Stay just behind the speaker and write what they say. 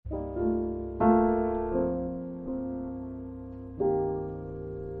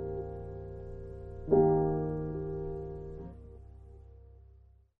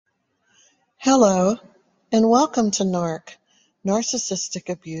Hello, and welcome to NARC, Narcissistic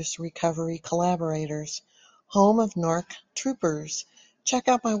Abuse Recovery Collaborators, home of NARC Troopers. Check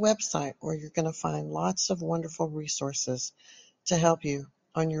out my website where you're going to find lots of wonderful resources to help you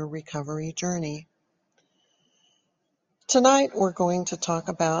on your recovery journey. Tonight we're going to talk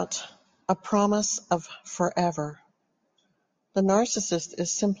about a promise of forever. The narcissist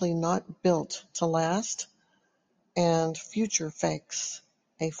is simply not built to last, and future fakes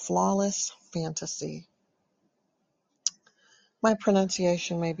a flawless fantasy. My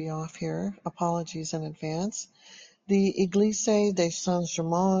pronunciation may be off here. Apologies in advance. The Église de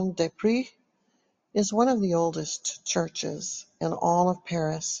Saint-Germain-des-Prés is one of the oldest churches in all of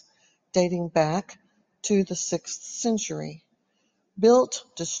Paris, dating back to the 6th century. Built,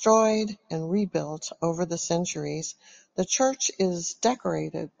 destroyed, and rebuilt over the centuries, the church is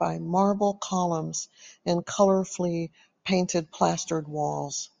decorated by marble columns and colorfully painted plastered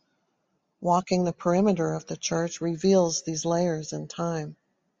walls. Walking the perimeter of the church reveals these layers in time.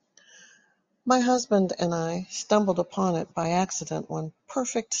 My husband and I stumbled upon it by accident one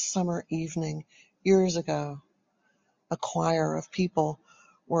perfect summer evening years ago. A choir of people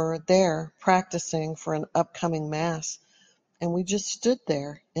were there practicing for an upcoming mass, and we just stood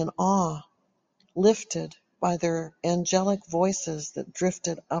there in awe, lifted by their angelic voices that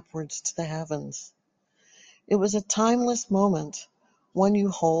drifted upwards to the heavens. It was a timeless moment, one you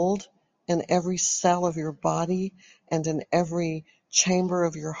hold in every cell of your body and in every chamber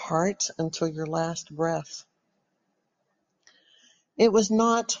of your heart until your last breath. It was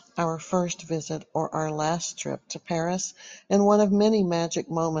not our first visit or our last trip to Paris, and one of many magic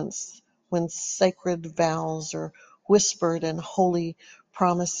moments when sacred vows are whispered and holy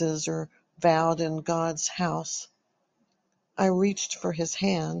promises are vowed in God's house. I reached for his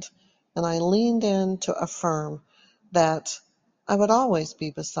hand, and I leaned in to affirm that I would always be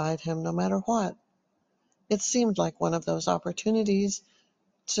beside him no matter what. It seemed like one of those opportunities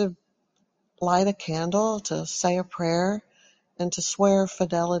to light a candle, to say a prayer, and to swear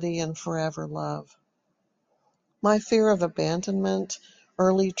fidelity and forever love. My fear of abandonment,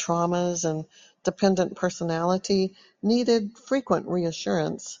 early traumas, and dependent personality needed frequent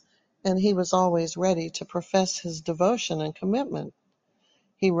reassurance, and he was always ready to profess his devotion and commitment.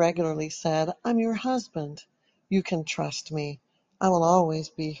 He regularly said, "I'm your husband. You can trust me. I will always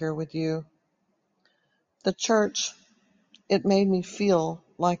be here with you." The church, it made me feel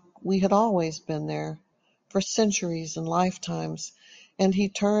like we had always been there, for centuries and lifetimes, and he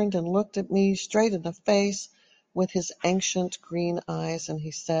turned and looked at me straight in the face with his ancient green eyes, and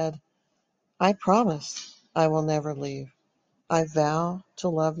he said, "I promise I will never leave. I vow to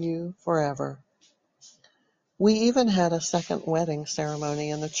love you forever." We even had a second wedding ceremony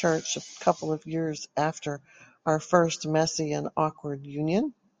in the church a couple of years after our first messy and awkward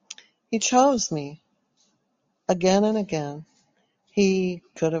union. He chose me again and again. He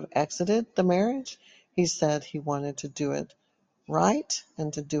could have exited the marriage. He said he wanted to do it right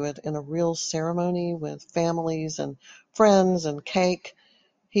and to do it in a real ceremony with families and friends and cake.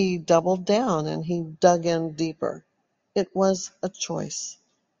 He doubled down and he dug in deeper. It was a choice.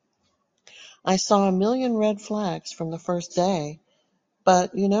 I saw a million red flags from the first day,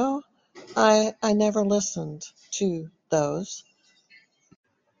 but I never listened to those.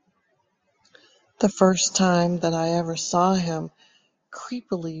 The first time that I ever saw him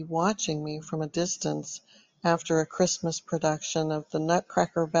creepily watching me from a distance after a Christmas production of the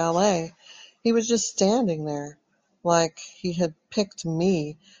Nutcracker Ballet, he was just standing there, like he had picked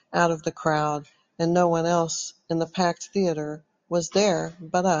me out of the crowd and no one else in the packed theater was there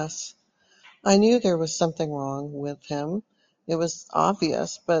but us. I knew there was something wrong with him. It was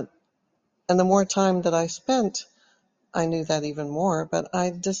obvious, and the more time that I spent, I knew that even more, but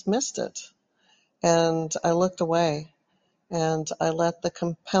I dismissed it. And I looked away, and I let the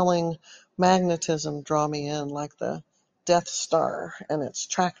compelling magnetism draw me in like the Death Star and its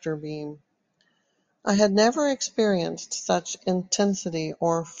tractor beam. I had never experienced such intensity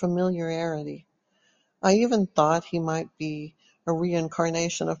or familiarity. I even thought he might be a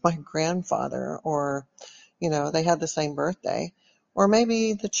reincarnation of my grandfather, or, they had the same birthday, or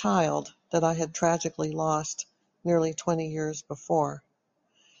maybe the child that I had tragically lost nearly 20 years before.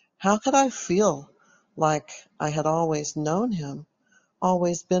 How could I feel like I had always known him,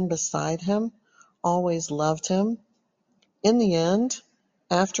 always been beside him, always loved him? In the end,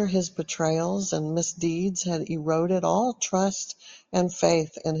 after his betrayals and misdeeds had eroded all trust and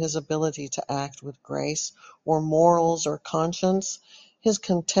faith in his ability to act with grace or morals or conscience, his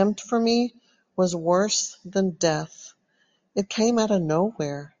contempt for me was worse than death. It came out of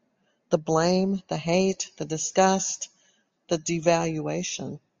nowhere. The blame, the hate, the disgust, the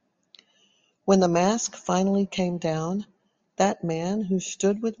devaluation. When the mask finally came down, that man who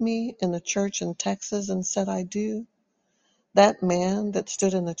stood with me in the church in Texas and said I do, that man that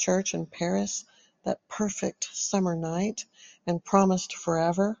stood in the church in Paris that perfect summer night and promised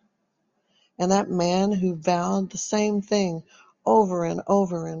forever, and that man who vowed the same thing over and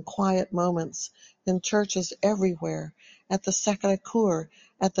over in quiet moments in churches everywhere, at the Sacré-Cœur,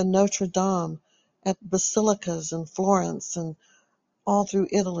 at the Notre Dame, at basilicas in Florence and all through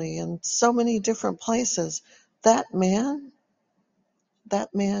Italy and so many different places. That man,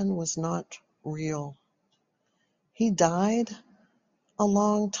 that man was not real. He died a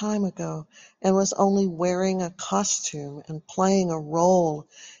long time ago and was only wearing a costume and playing a role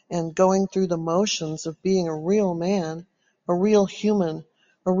and going through the motions of being a real man, a real human,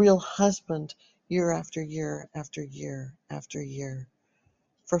 a real husband year after year after year after year.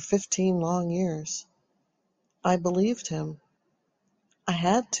 For 15 long years, I believed him. I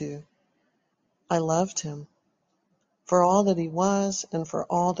had to. I loved him. For all that he was and for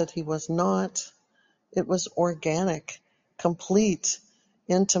all that he was not, it was organic, complete,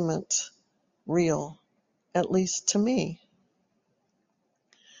 intimate, real, at least to me.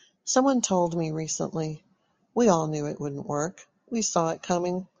 Someone told me recently, we all knew it wouldn't work. We saw it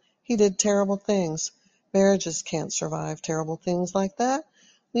coming. He did terrible things. Marriages can't survive terrible things like that.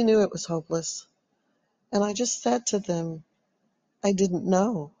 We knew it was hopeless. And I just said to them, I didn't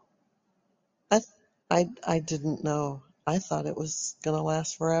know. I, I didn't know. I thought it was going to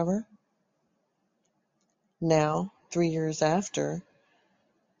last forever. Now, 3 years after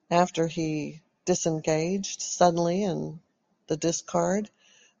he disengaged suddenly in the discard,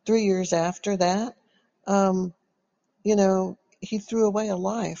 3 years after that, um, he threw away a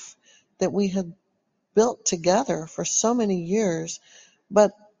life that we had built together for so many years.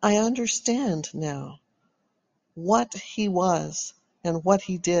 But I understand now what he was and what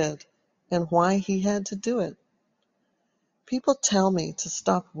he did and why he had to do it. People tell me to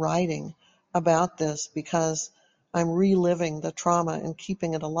stop writing about this because I'm reliving the trauma and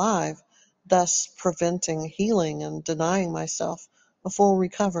keeping it alive, thus preventing healing and denying myself a full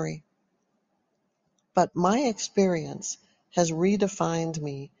recovery. But my experience has redefined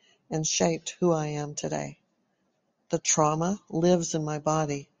me and shaped who I am today. The trauma lives in my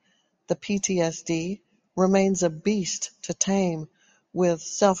body. The PTSD remains a beast to tame with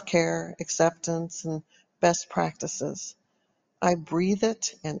self-care, acceptance, and best practices. I breathe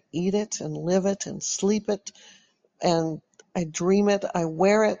it and eat it and live it and sleep it and I dream it, I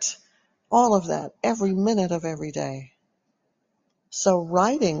wear it, all of that, every minute of every day. So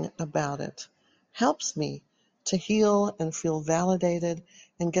writing about it helps me to heal and feel validated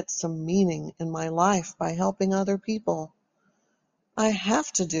and get some meaning in my life by helping other people. I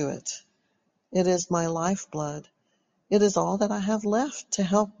have to do it. It is my lifeblood. It is all that I have left to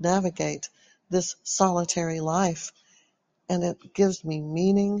help navigate this solitary life, and it gives me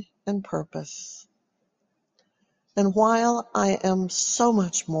meaning and purpose. And while I am so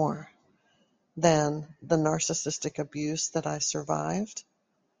much more than the narcissistic abuse that I survived,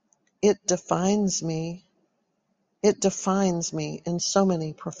 it defines me. It defines me in so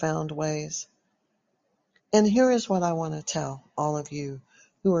many profound ways. And here is what I want to tell all of you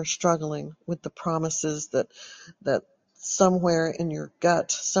who are struggling with the promises that somewhere in your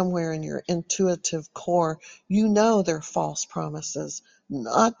gut, somewhere in your intuitive core, you know they're false promises,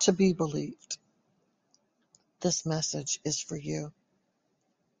 not to be believed. This message is for you.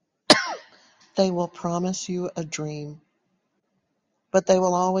 They will promise you a dream, but they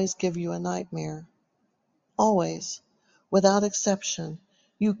will always give you a nightmare. Always, without exception.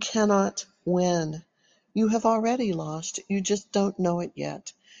 You cannot win. You have already lost. You just don't know it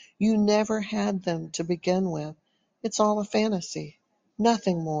yet. You never had them to begin with. It's all a fantasy,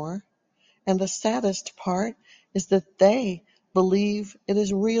 nothing more. And the saddest part is that they believe it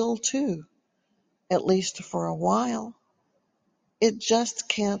is real too, at least for a while. It just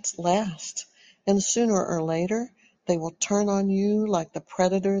can't last. And sooner or later, they will turn on you like the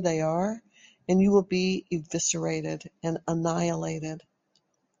predator they are, and you will be eviscerated and annihilated.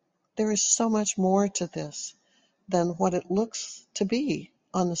 There is so much more to this than what it looks to be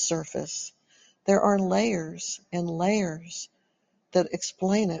on the surface. There are layers and layers that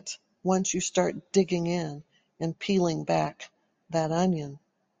explain it once you start digging in and peeling back that onion.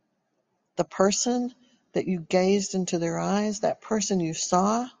 The person that you gazed into their eyes, that person you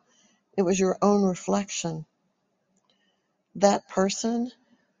saw, it was your own reflection. That person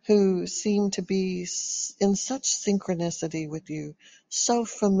who seemed to be in such synchronicity with you, so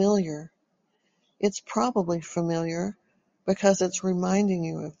familiar. It's probably familiar because it's reminding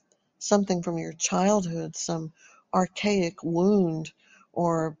you of something from your childhood, some archaic wound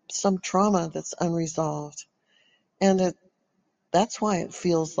or some trauma that's unresolved. And that's why it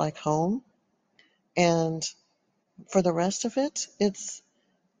feels like home. And for the rest of it, it's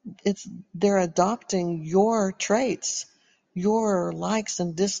they're adopting your traits, your likes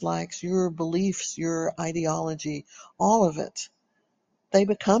and dislikes, your beliefs, your ideology, all of it. They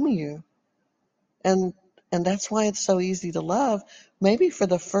become you. And that's why it's so easy to love. Maybe for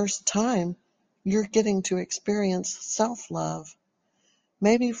the first time, you're getting to experience self-love.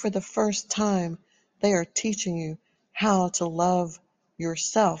 Maybe for the first time, they are teaching you how to love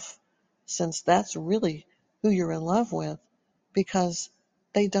yourself, since that's really who you're in love with, because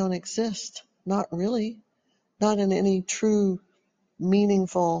they don't exist. Not really. Not in any true,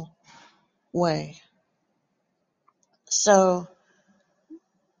 meaningful way. So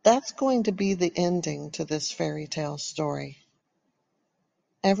that's going to be the ending to this fairy tale story.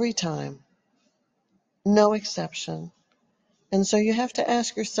 Every time. No exception. And so you have to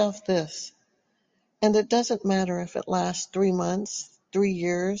ask yourself this, and it doesn't matter if it lasts 3 months, 3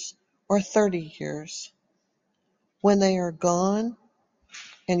 years, or 30 years. When they are gone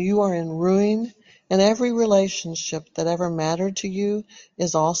and you are in ruin, and every relationship that ever mattered to you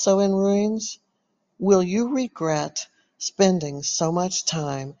is also in ruins, will you regret spending so much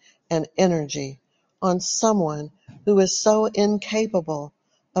time and energy on someone who is so incapable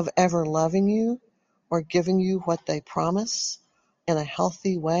of ever loving you or giving you what they promise in a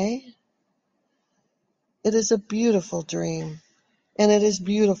healthy way? It is a beautiful dream, and it is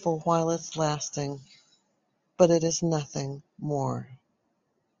beautiful while it's lasting, but it is nothing more.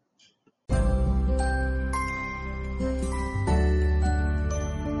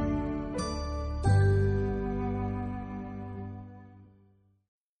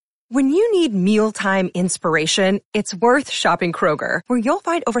 When you need mealtime inspiration, it's worth shopping Kroger, where you'll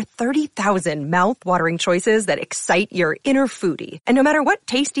find over 30,000 mouth-watering choices that excite your inner foodie. And no matter what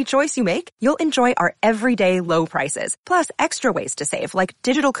tasty choice you make, you'll enjoy our everyday low prices, plus extra ways to save, like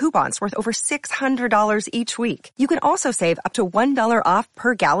digital coupons worth over $600 each week. You can also save up to $1 off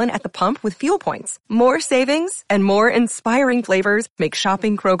per gallon at the pump with fuel points. More savings and more inspiring flavors make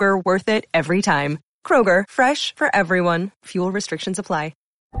shopping Kroger worth it every time. Kroger, fresh for everyone. Fuel restrictions apply.